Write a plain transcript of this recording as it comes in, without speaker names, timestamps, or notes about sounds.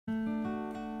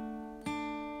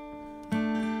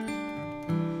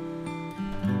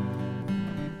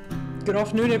Good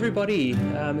afternoon, everybody.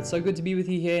 It's so good to be with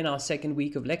you here in our second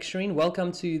week of lecturing.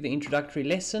 Welcome to the introductory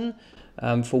lesson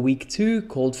for week 2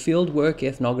 called Fieldwork,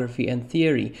 Ethnography and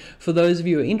Theory. For those of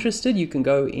you who are interested, you can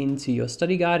go into your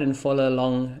study guide and follow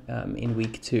along in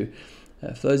week 2.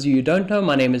 For those of you who don't know,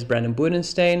 my name is Brandon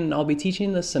Boerdenstein and I'll be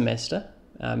teaching this semester.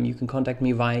 You can contact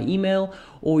me via email,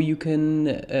 or you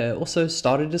can also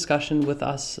start a discussion with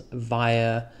us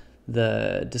via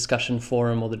the discussion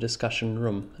forum or the discussion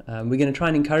room. We're going to try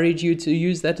and encourage you to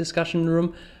use that discussion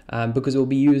room because we'll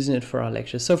be using it for our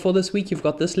lectures. So for this week, you've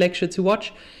got this lecture to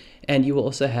watch, and you will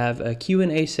also have a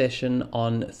Q&A session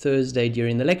on Thursday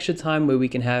during the lecture time where we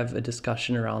can have a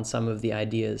discussion around some of the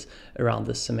ideas around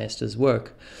this semester's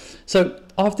work. So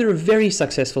after a very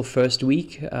successful first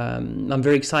week, I'm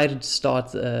very excited to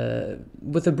start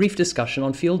with a brief discussion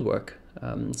on fieldwork.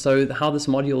 So how this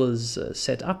module is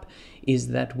set up is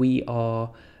that we are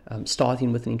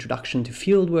starting with an introduction to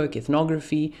fieldwork,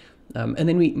 ethnography, and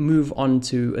then we move on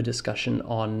to a discussion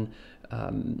on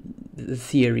the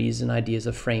theories and ideas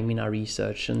of framing our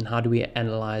research and how do we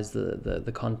analyze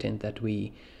the content that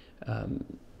we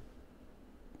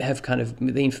have, kind of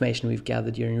the information we've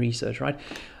gathered during research, right?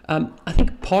 I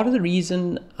think part of the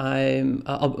reason I know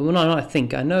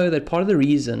that part of the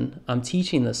reason I'm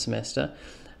teaching this semester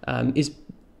is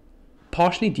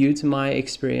partially due to my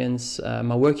experience,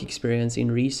 my work experience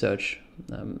in research.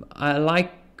 I,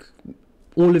 like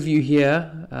all of you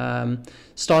here,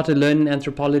 started learning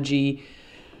anthropology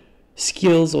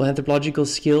skills or anthropological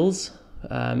skills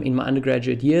in my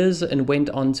undergraduate years and went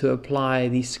on to apply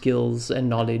these skills and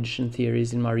knowledge and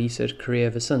theories in my research career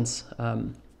ever since.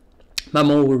 My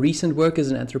more recent work as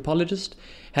an anthropologist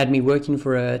had me working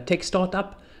for a tech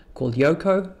startup called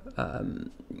Yoko.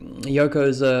 Yoko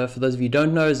is, for those of you who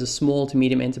don't know, is a small to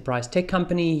medium enterprise tech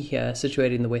company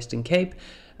situated in the Western Cape,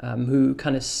 who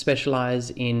kind of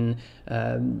specialize in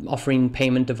offering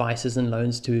payment devices and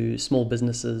loans to small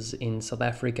businesses in South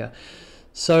Africa.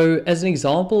 So as an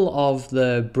example of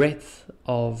the breadth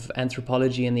of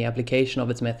anthropology and the application of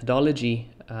its methodology,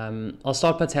 I'll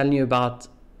start by telling you about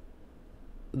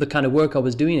the kind of work I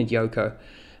was doing at Yoko.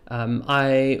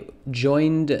 I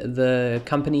joined the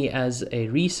company as a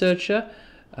researcher.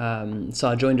 So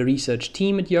I joined a research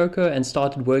team at Yoko and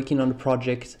started working on a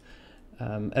project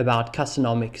about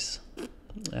custonomics.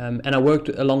 And I worked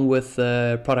along with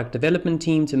the product development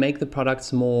team to make the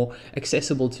products more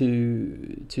accessible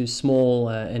to small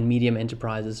and medium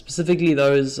enterprises, specifically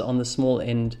those on the small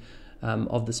end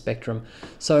of the spectrum.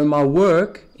 So my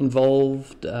work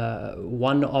involved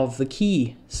one of the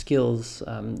key skills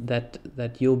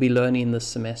that you'll be learning this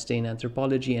semester in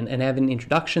anthropology and have an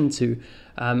introduction to,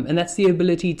 and that's the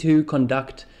ability to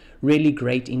conduct really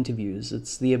great interviews.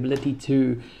 It's the ability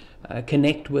to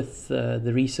connect with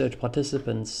the research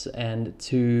participants and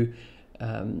to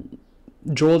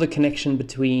draw the connection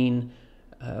between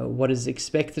what is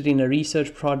expected in a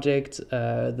research project,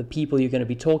 the people you're going to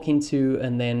be talking to,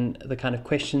 and then the kind of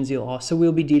questions you'll ask. So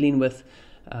we'll be dealing with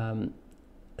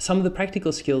some of the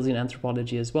practical skills in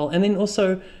anthropology as well. And then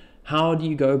also, how do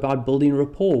you go about building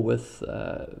rapport with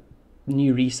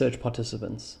new research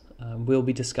participants? We'll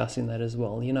be discussing that as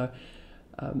well. You know,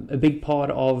 a big part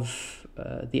of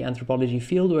the anthropology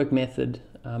fieldwork method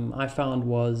I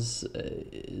found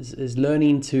is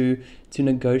learning to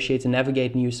negotiate and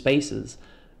navigate new spaces,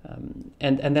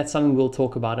 and that's something we'll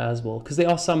talk about as well, because there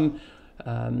are some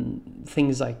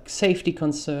things like safety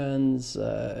concerns.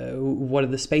 What are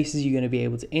the spaces you're going to be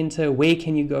able to enter? Where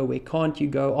can you go? Where can't you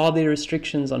go? Are there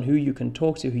restrictions on who you can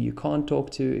talk to, who you can't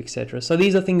talk to, etc.? So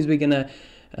these are things we're going to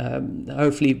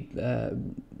hopefully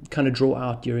kind of draw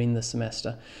out during the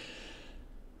semester.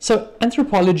 So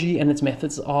anthropology and its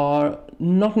methods are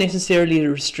not necessarily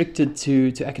restricted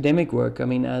to academic work. I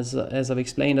mean, as I've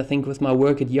explained, I think with my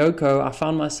work at Yoko, I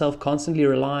found myself constantly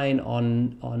relying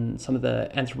on some of the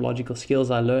anthropological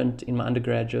skills I learned in my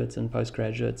undergraduate and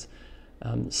postgraduate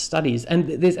studies. And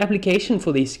there's application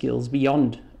for these skills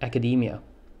beyond academia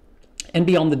and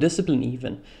beyond the discipline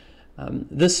even.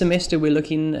 This semester we're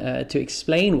looking to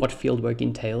explain what fieldwork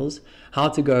entails, how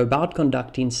to go about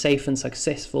conducting safe and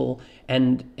successful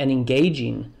and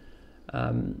engaging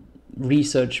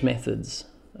research methods,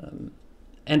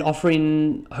 and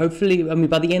offering, hopefully, I mean,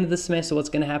 by the end of the semester what's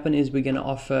going to happen is we're going to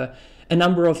offer a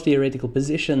number of theoretical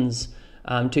positions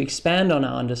to expand on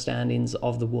our understandings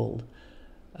of the world.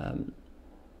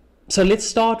 So let's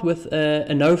start with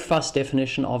a no-fuss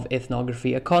definition of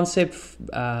ethnography, a concept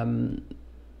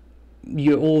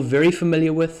you're all very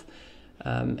familiar with,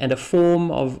 and a form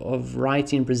of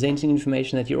writing and presenting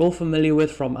information that you're all familiar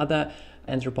with from other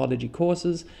anthropology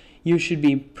courses. you should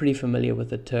be pretty familiar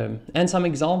with the term. And some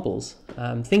examples.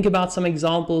 Think about some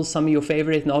examples, some of your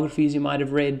favorite ethnographies you might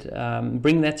have read.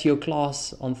 Bring that to your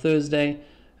class on Thursday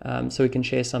so we can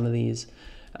share some of these.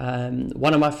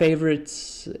 One of my favorite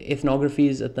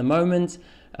ethnographies at the moment,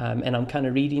 and I'm kind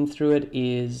of reading through it,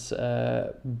 is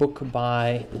a book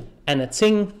by Anna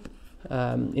Tsing,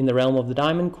 In the Realm of the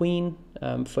Diamond Queen.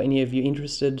 For any of you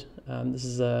interested, this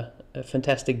is a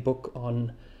fantastic book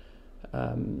on...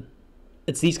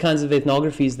 it's these kinds of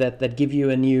ethnographies that give you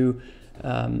a new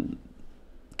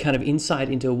kind of insight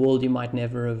into a world you might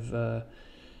never have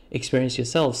experienced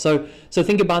yourself. So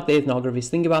think about the ethnographies,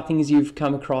 think about things you've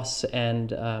come across,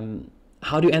 and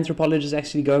how do anthropologists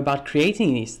actually go about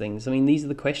creating these things? I mean, these are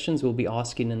the questions we'll be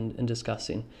asking and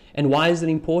discussing. And why is it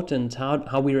important?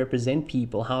 How we represent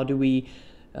people? How do we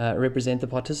represent the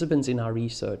participants in our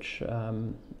research?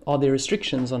 Are there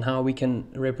restrictions on how we can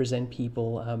represent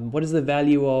people? What is the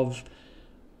value of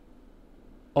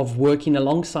working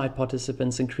alongside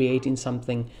participants and creating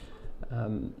something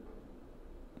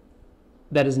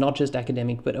that is not just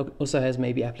academic, but also has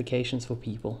maybe applications for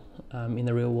people in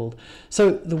the real world?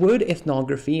 So the word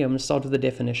ethnography, I'm going to start with the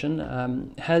definition,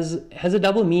 has a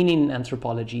double meaning in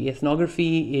anthropology.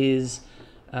 Ethnography is,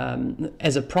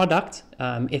 as a product,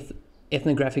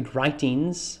 ethnographic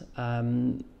writings,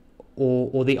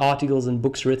 or the articles and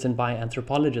books written by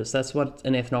anthropologists. That's what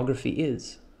an ethnography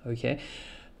is, okay?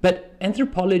 But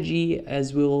anthropology,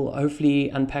 as we'll hopefully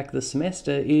unpack this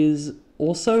semester, is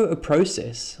also a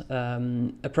process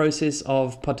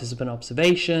of participant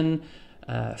observation,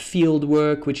 field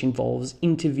work, which involves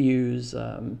interviews,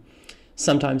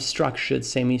 sometimes structured,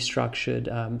 semi-structured,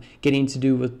 getting to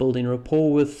do with building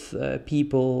rapport with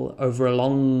people over a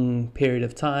long period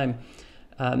of time.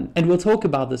 And we'll talk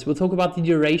about this. We'll talk about the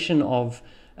duration of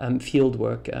field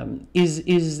work.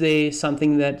 Is there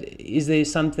something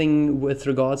with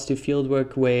regards to field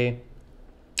work where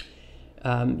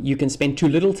you can spend too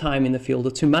little time in the field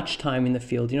or too much time in the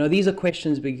field? You know, these are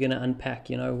questions we're going to unpack.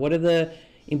 You know, what are the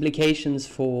implications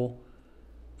for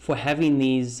having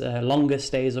these longer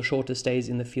stays or shorter stays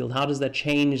in the field? How does that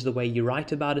change the way you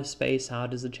write about a space? How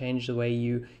does it change the way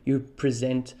you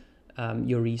present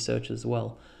your research as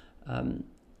well?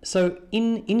 So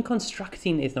in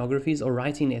constructing ethnographies or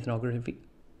writing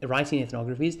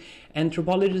ethnographies,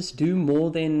 anthropologists do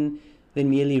more than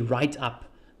merely write up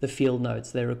the field notes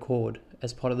they record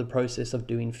as part of the process of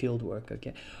doing field work.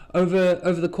 Okay,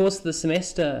 over the course of the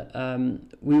semester,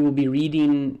 we will be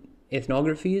reading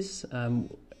ethnographies,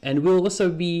 and we'll also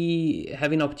be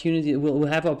having opportunity. We'll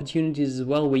have opportunities as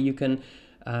well where you can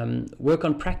work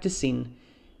on practicing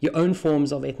your own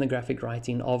forms of ethnographic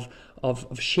writing, of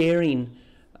sharing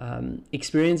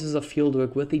experiences of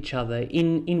fieldwork with each other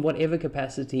in whatever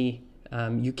capacity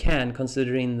you can,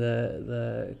 considering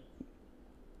the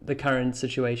current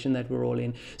situation that we're all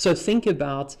in. So think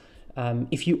about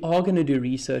if you are going to do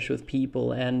research with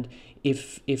people, and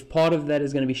if part of that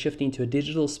is going to be shifting to a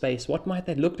digital space, what might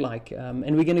that look like?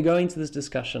 And we're going to go into this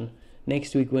discussion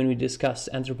next week when we discuss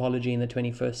anthropology in the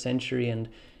 21st century and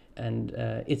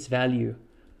its value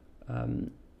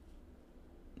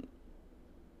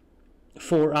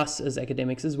for us as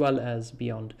academics as well as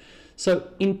beyond. So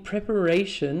in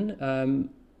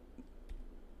preparation,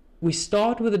 we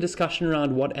start with a discussion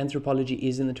around what anthropology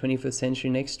is in the 21st century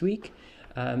next week.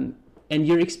 And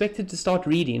you're expected to start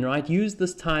reading, right? Use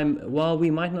this time, while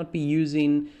we might not be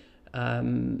using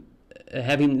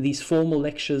having these formal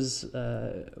lectures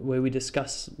where we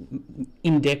discuss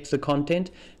in depth the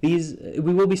content. We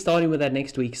will be starting with that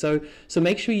next week. So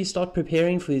make sure you start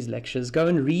preparing for these lectures. Go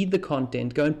and read the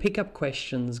content. Go and pick up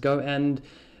questions. Go and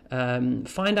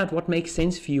find out what makes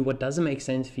sense for you, what doesn't make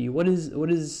sense for you. What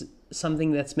is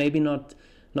something that's maybe not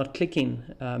clicking,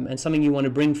 and something you want to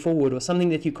bring forward, or something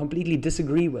that you completely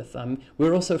disagree with.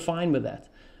 We're also fine with that.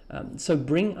 So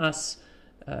bring us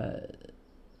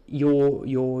your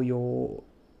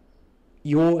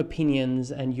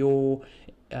opinions and your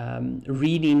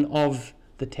reading of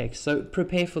the text. So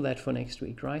prepare for that for next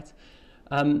week, right?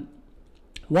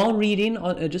 While reading,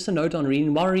 just a note on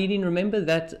reading, while reading, remember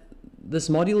that this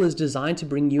module is designed to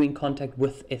bring you in contact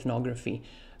with ethnography,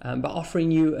 by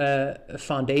offering you a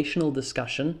foundational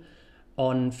discussion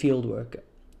on fieldwork,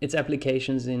 its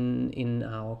applications in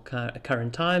our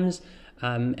current times,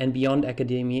 and beyond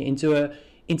academia,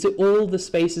 into all the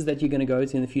spaces that you're going to go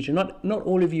to in the future. Not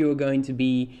all of you are going to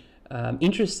be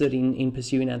interested in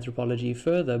pursuing anthropology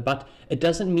further, but it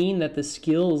doesn't mean that the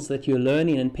skills that you're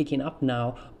learning and picking up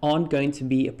now aren't going to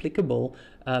be applicable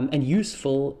and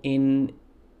useful in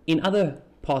other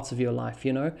parts of your life,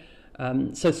 you know.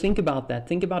 So think about that.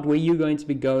 Think about where you're going to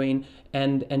be going,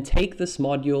 and take this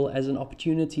module as an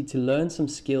opportunity to learn some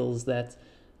skills that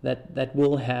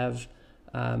will have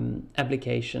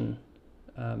application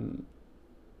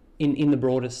in the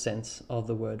broadest sense of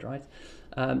the word, right?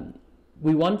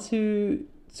 We want to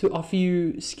offer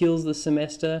you skills this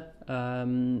semester.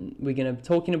 We're going to be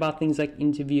talking about things like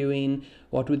interviewing.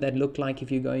 What would that look like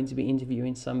if you're going to be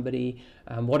interviewing somebody?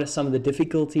 What are some of the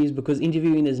difficulties? Because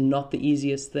interviewing is not the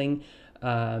easiest thing.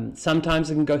 Sometimes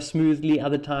it can go smoothly.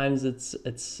 Other times it's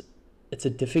a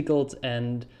difficult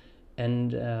and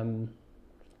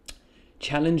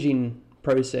challenging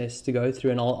process to go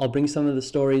through. And I'll bring some of the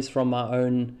stories from my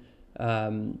own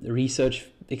research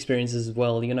experiences as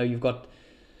well. You know, you've got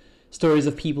stories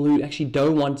of people who actually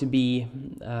don't want to be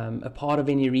a part of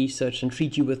any research and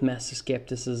treat you with massive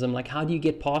skepticism. Like, how do you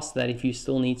get past that if you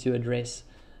still need to address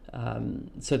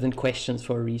certain questions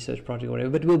for a research project or whatever?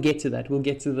 But we'll get to that. We'll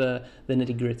get to the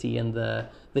nitty-gritty and the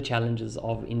challenges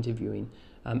of interviewing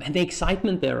and the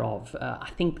excitement thereof. I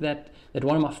think that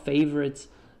one of my favorite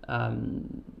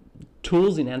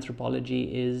tools in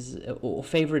anthropology is, or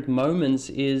favorite moments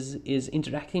is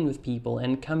interacting with people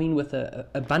and coming with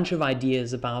a bunch of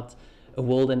ideas about a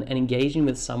world and engaging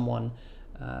with someone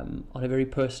on a very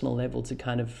personal level to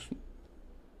kind of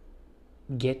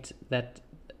get that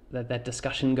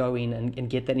discussion going and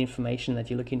get that information that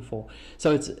you're looking for.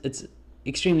 So it's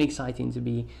extremely exciting to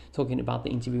be talking about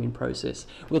the interviewing process.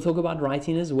 We'll talk about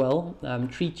writing as well.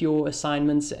 Treat your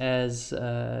assignments as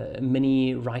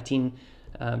mini writing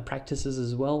practices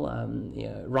as well.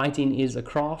 Writing is a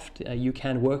craft. You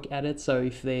can work at it. So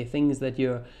if there are things that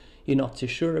you're not too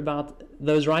sure about,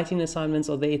 those writing assignments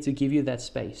are there to give you that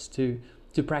space to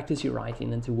practice your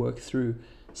writing and to work through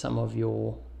some of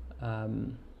your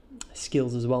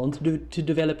skills as well, and to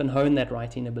develop and hone that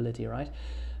writing ability, right?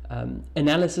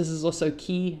 Analysis is also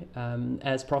key.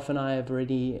 As Prof and I have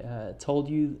already told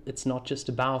you, it's not just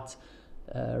about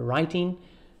writing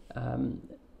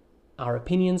our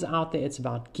opinions out there. It's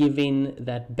about giving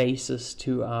that basis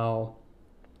to our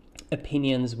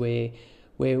opinions where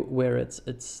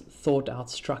it's thought out,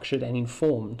 structured and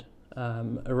informed,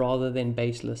 rather than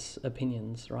baseless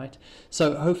opinions, right?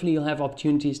 So hopefully you'll have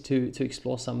opportunities to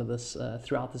explore some of this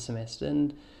throughout the semester,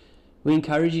 and we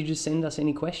encourage you to send us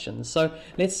any questions. So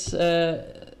let's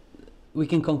we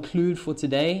can conclude for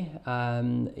today.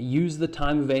 Use the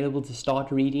time available to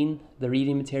start reading. The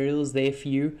reading material is there for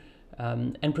you.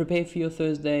 And prepare for your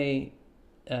Thursday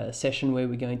session where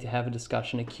we're going to have a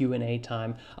discussion, a Q&A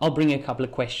time. I'll bring a couple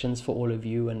of questions for all of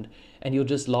you, and you'll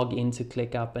just log in to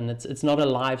ClickUp, and it's not a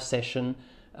live session.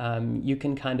 You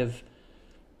can kind of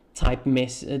type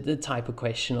a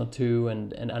question or two,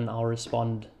 and I'll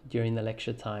respond during the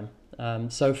lecture time.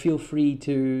 So feel free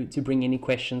to bring any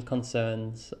questions,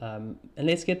 concerns, and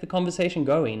let's get the conversation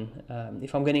going.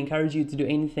 If I'm going to encourage you to do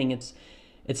anything,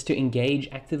 it's to engage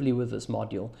actively with this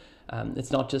module.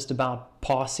 It's not just about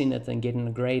passing it and getting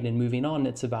a grade and moving on.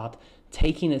 It's about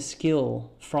taking a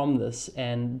skill from this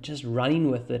and just running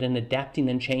with it and adapting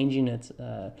and changing it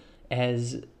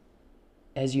as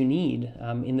you need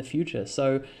in the future.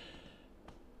 So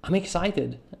I'm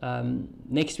excited.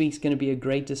 Next week's going to be a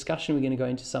great discussion. We're going to go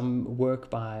into some work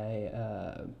by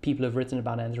people who have written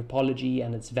about anthropology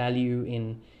and its value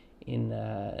in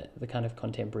the kind of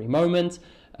contemporary moment.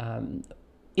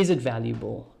 Is it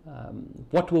valuable?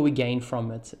 What will we gain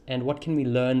from it? And what can we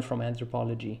learn from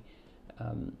anthropology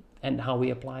and how we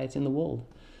apply it in the world?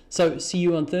 So see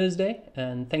you on Thursday,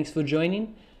 and thanks for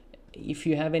joining. If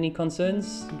you have any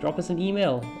concerns, drop us an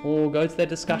email or go to that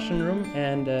discussion room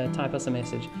and type us a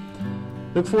message.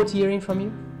 Look forward to hearing from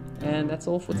you, and that's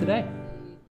all for today.